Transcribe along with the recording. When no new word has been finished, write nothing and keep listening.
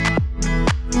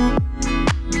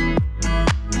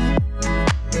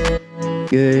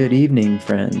Good evening,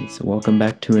 friends. Welcome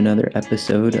back to another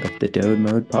episode of the Dode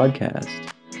Mode podcast.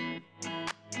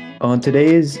 On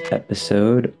today's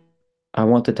episode, I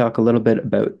want to talk a little bit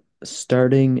about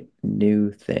starting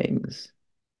new things,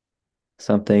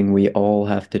 something we all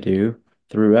have to do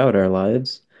throughout our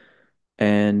lives,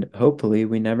 and hopefully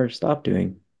we never stop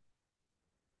doing.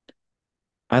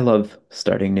 I love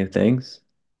starting new things,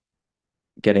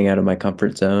 getting out of my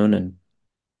comfort zone and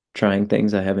trying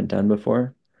things I haven't done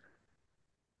before.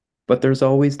 But there's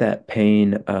always that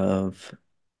pain of,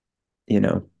 you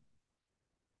know,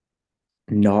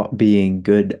 not being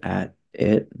good at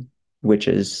it, which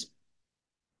is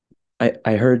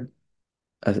I heard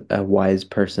a wise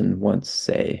person once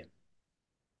say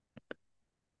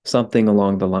something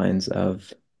along the lines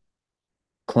of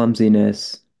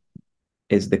clumsiness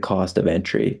is the cost of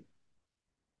entry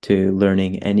to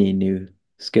learning any new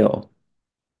skill.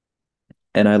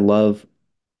 And I love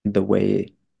the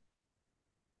way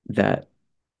that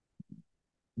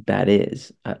that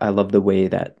is. I love the way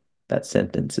that that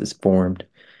sentence is formed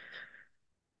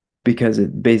because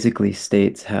it basically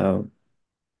states how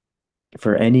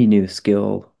for any new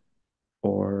skill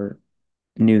or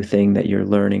new thing that you're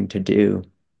learning to do,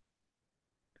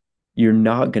 you're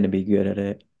not going to be good at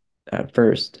it at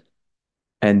first.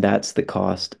 And that's the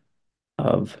cost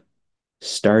of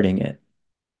starting it.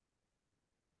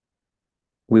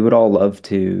 We would all love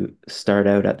to start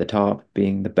out at the top,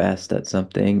 being the best at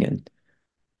something and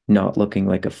not looking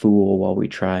like a fool while we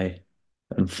try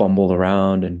and fumble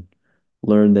around and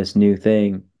learn this new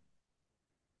thing.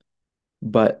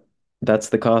 But that's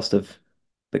the cost of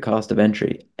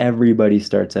entry. Everybody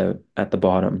starts out at the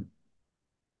bottom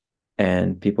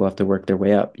and people have to work their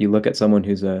way up. You look at someone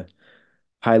who's a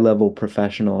high level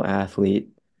professional athlete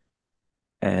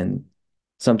and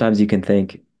sometimes you can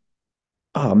think,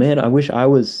 "Oh man, I wish I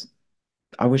was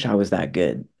that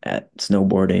good at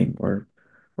snowboarding or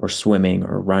swimming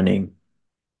or running.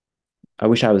 I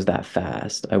wish I was that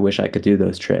fast. I wish I could do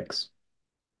those tricks."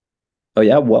 Oh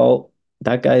yeah, well,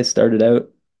 that guy started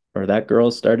out or that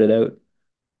girl started out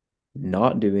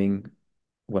not doing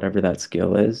whatever that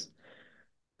skill is,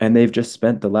 and they've just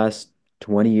spent the last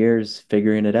 20 years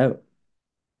figuring it out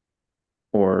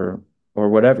or or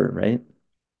whatever, right?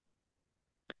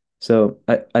 So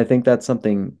I think that's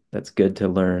something that's good to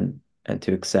learn and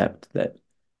to accept that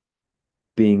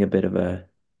being a bit of a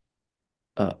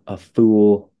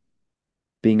fool,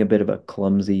 being a bit of a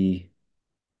clumsy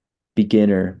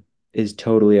beginner is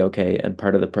totally okay and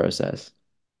part of the process.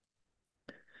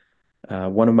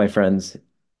 One of my friends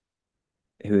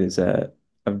who is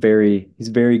he's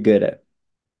very good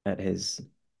at his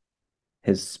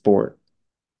sport,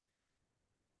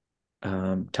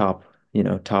 top,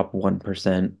 top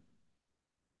 1%,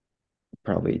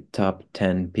 probably top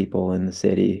 10 people in the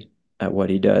city at what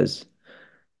he does,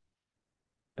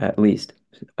 at least.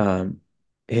 Um,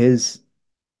 his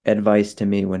advice to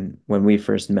me when we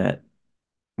first met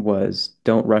was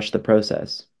don't rush the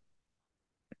process.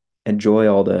 Enjoy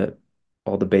all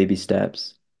the baby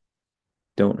steps.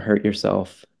 Don't hurt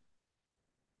yourself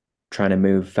trying to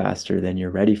move faster than you're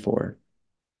ready for.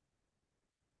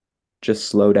 Just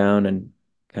slow down and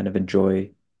kind of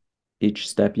enjoy each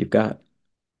step you've got.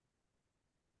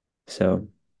 So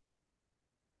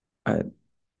I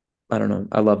I don't know.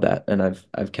 I love that, and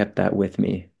I've kept that with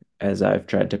me as I've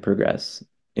tried to progress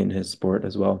in his sport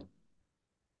as well.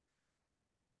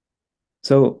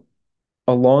 So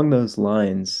along those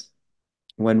lines,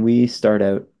 when we start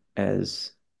out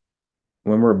as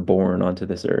when we're born onto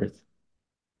this earth,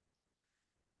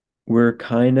 we're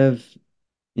kind of,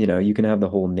 you can have the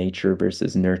whole nature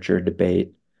versus nurture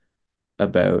debate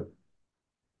about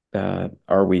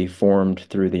are we formed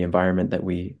through the environment that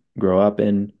we grow up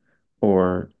in,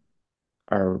 or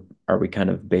are are we kind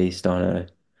of based on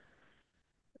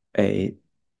a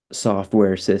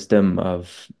software system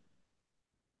of,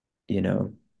 you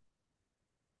know,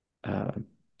 uh,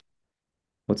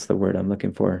 what's the word I'm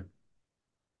looking for?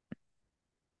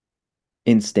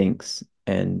 Instincts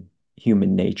and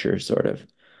human nature, sort of.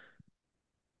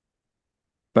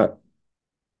 But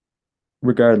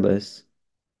regardless,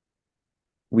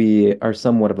 we are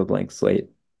somewhat of a blank slate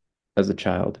as a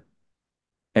child,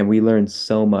 and we learn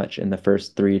so much in the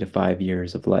first 3 to 5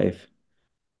 years of life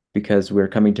because we're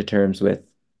coming to terms with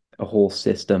a whole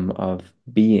system of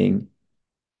being.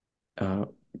 Uh,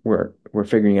 we're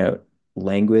figuring out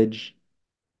language,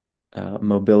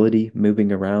 mobility,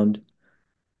 moving around,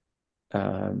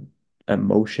 um,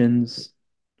 emotions,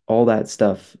 all that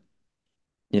stuff.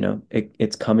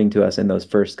 It's coming to us in those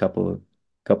first couple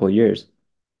of years.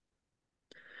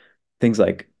 Things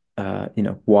like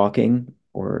walking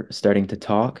or starting to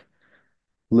talk.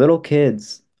 Little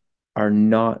kids are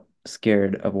not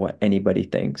scared of what anybody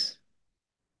thinks.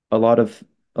 A lot of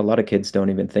a lot of kids don't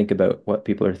even think about what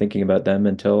people are thinking about them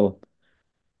until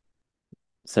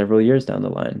several years down the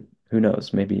line. Who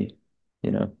knows? Maybe,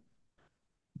 you know,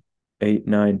 8,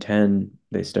 9, 10,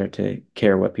 they start to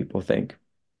care what people think.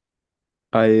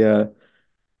 I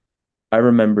I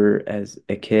remember as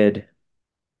a kid,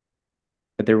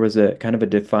 there was a kind of a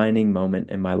defining moment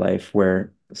in my life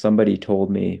where somebody told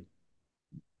me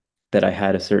that I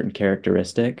had a certain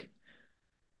characteristic,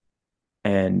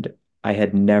 and I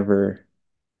had never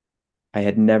I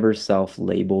had never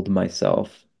self-labeled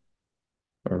myself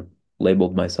or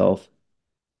labeled myself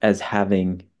as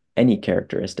having any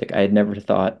characteristic. I had never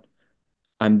thought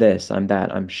I'm this, I'm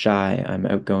that, I'm shy, I'm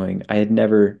outgoing. I had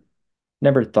never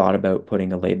thought about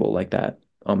putting a label like that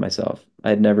on myself. I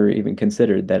had never even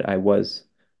considered that I was,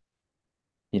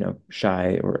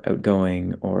 shy or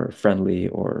outgoing or friendly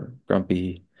or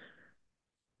grumpy.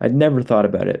 I'd never thought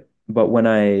about it. But when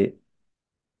I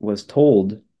was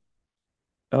told,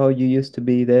 "Oh, you used to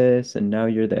be this and now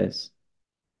you're this,"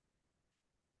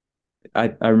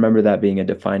 I remember that being a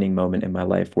defining moment in my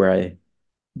life where I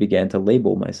began to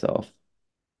label myself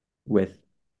with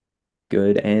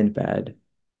good and bad.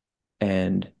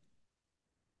 And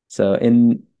so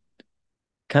in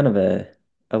kind of a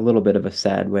little bit of a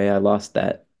sad way, I lost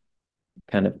that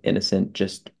kind of innocent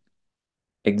just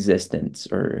existence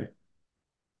or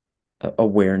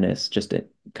awareness, just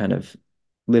kind of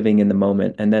living in the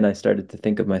moment. And then I started to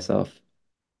think of myself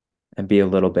and be a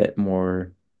little bit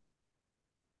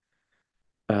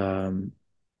um,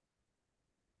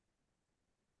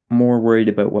 more worried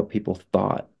about what people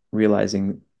thought,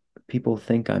 realizing people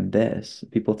think I'm this,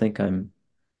 people think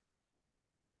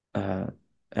uh,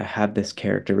 I have this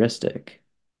characteristic,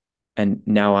 and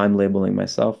now I'm labeling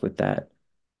myself with that.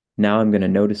 Now I'm going to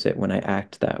notice it when I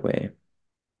act that way.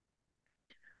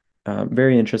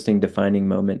 Very interesting defining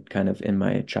moment kind of in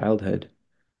my childhood.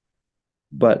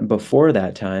 But before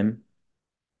that time,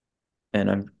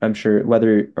 and I'm sure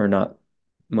whether or not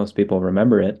most people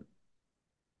remember it,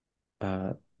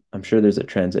 uh, I'm sure there's a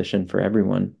transition for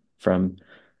everyone from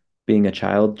being a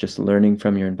child, just learning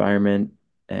from your environment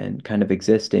and kind of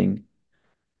existing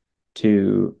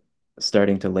to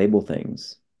starting to label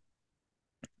things.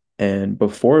 And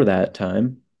before that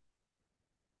time,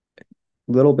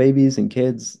 little babies and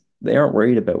kids, they aren't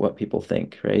worried about what people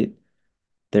think, right?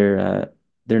 They're uh,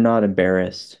 they're not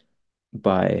embarrassed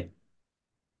by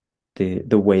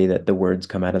the way that the words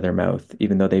come out of their mouth,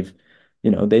 even though they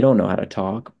don't know how to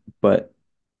talk, but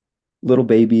little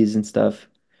babies and stuff,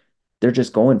 they're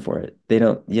just going for it. They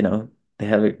don't, they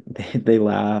have it, they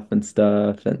laugh and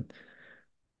stuff, and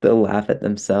they'll laugh at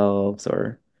themselves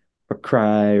or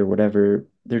cry or whatever.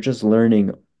 They're just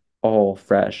learning all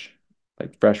fresh,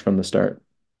 like fresh from the start.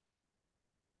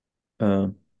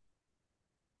 Um,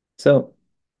 so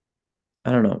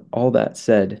I don't know. All that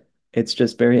said, it's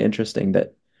just very interesting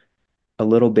that a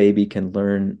little baby can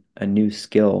learn a new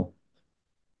skill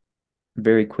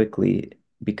very quickly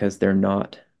because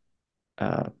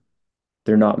uh,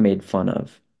 they're not made fun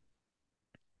of,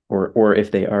 or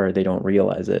if they are, they don't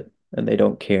realize it and they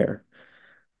don't care.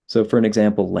 So, for an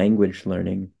example, language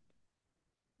learning,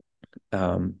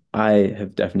 I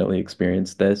have definitely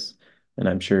experienced this, and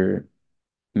I'm sure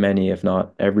many, if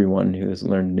not everyone who has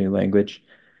learned a new language,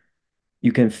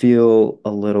 you can feel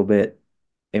a little bit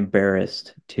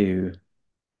embarrassed to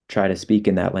try to speak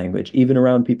in that language, even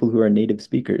around people who are native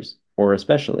speakers, or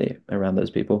especially around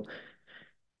those people,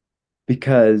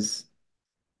 because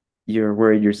you're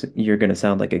worried you're going to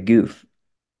sound like a goof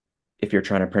if you're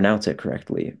trying to pronounce it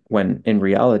correctly. When in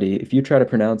reality, if you try to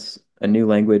pronounce a new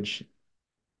language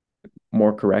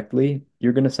more correctly,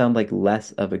 you're going to sound like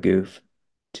less of a goof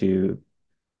to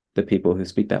the people who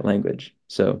speak that language.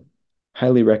 So,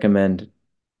 highly recommend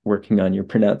working on your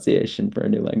pronunciation for a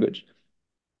new language.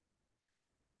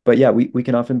 But yeah, we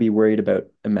can often be worried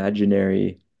about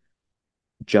imaginary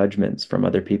judgments from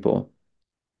other people,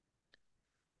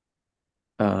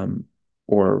 um,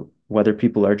 or whether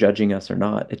people are judging us or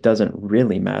not. It doesn't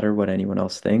really matter what anyone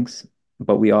else thinks,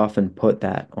 but we often put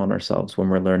that on ourselves when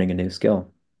we're learning a new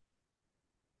skill.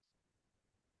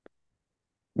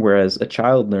 Whereas a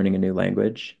child learning a new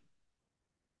language,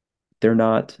 they're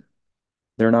not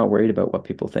they're not worried about what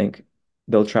people think.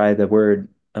 They'll try the word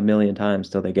a million times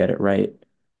till they get it right.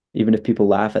 Even if people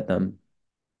laugh at them,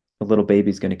 a little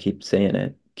baby's going to keep saying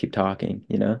it, keep talking.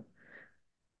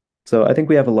 So I think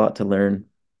we have a lot to learn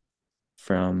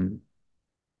from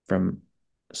from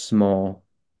small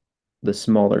the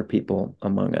smaller people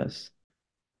among us.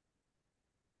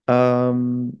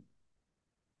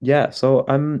 Yeah, so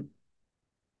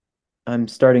I'm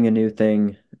starting a new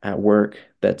thing at work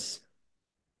that's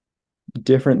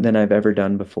different than I've ever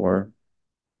done before,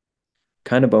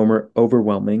 kind of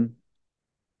overwhelming.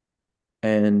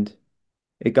 And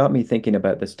it got me thinking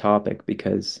about this topic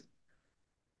because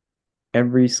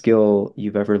every skill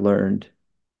you've ever learned,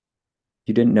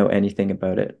 you didn't know anything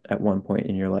about it at one point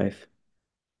in your life.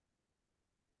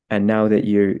 And now that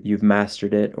you've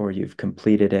mastered it or you've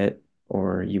completed it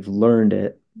or you've learned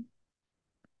it,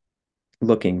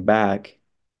 looking back,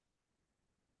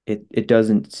 it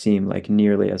doesn't seem like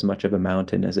nearly as much of a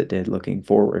mountain as it did looking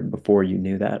forward before you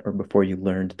knew that or before you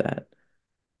learned that.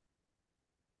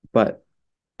 But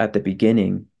at the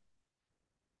beginning,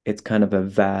 it's kind of a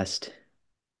vast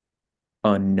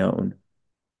unknown.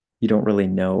 You don't really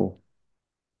know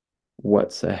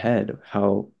what's ahead.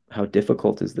 How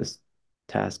difficult is this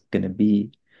task going to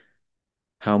be?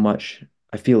 How much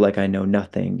I feel like I know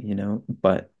nothing,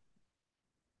 but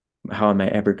how am I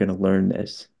ever going to learn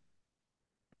this?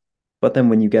 But then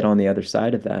when you get on the other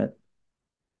side of that,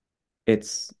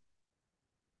 it's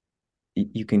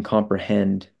you can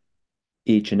comprehend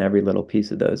each and every little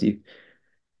piece of those.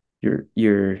 You're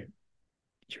you're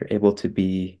you're able to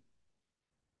be,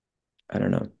 I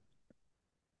don't know,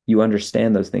 you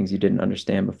understand those things you didn't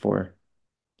understand before.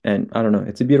 And I don't know,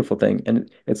 it's a beautiful thing.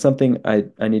 And it's something I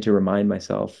need to remind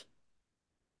myself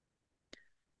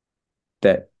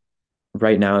that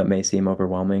right now it may seem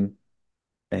overwhelming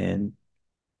and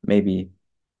maybe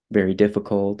very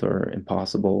difficult or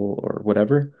impossible or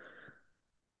whatever.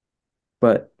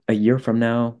 But a year from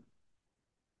now,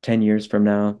 10 years from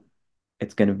now,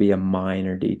 it's going to be a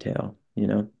minor detail.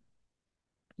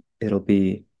 It'll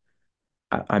be,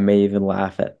 I may even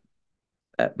laugh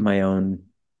at my own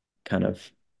kind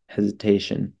of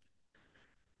hesitation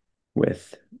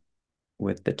with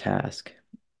with the task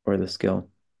or the skill.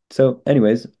 So,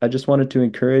 anyways, I just wanted to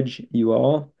encourage you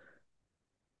all,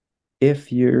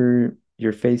 if you're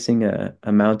facing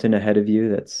a mountain ahead of you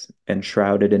that's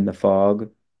enshrouded in the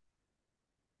fog,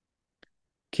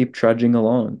 keep trudging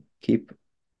along.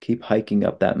 Keep hiking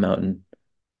up that mountain.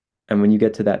 And when you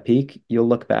get to that peak, you'll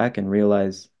look back and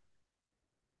realize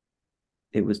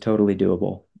it was totally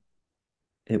doable.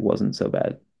 It wasn't so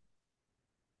bad.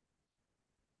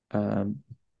 Um,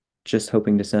 just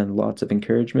hoping to send lots of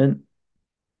encouragement,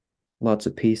 lots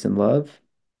of peace and love,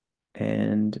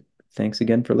 and thanks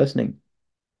again for listening.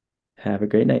 Have a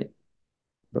great night.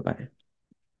 Bye bye.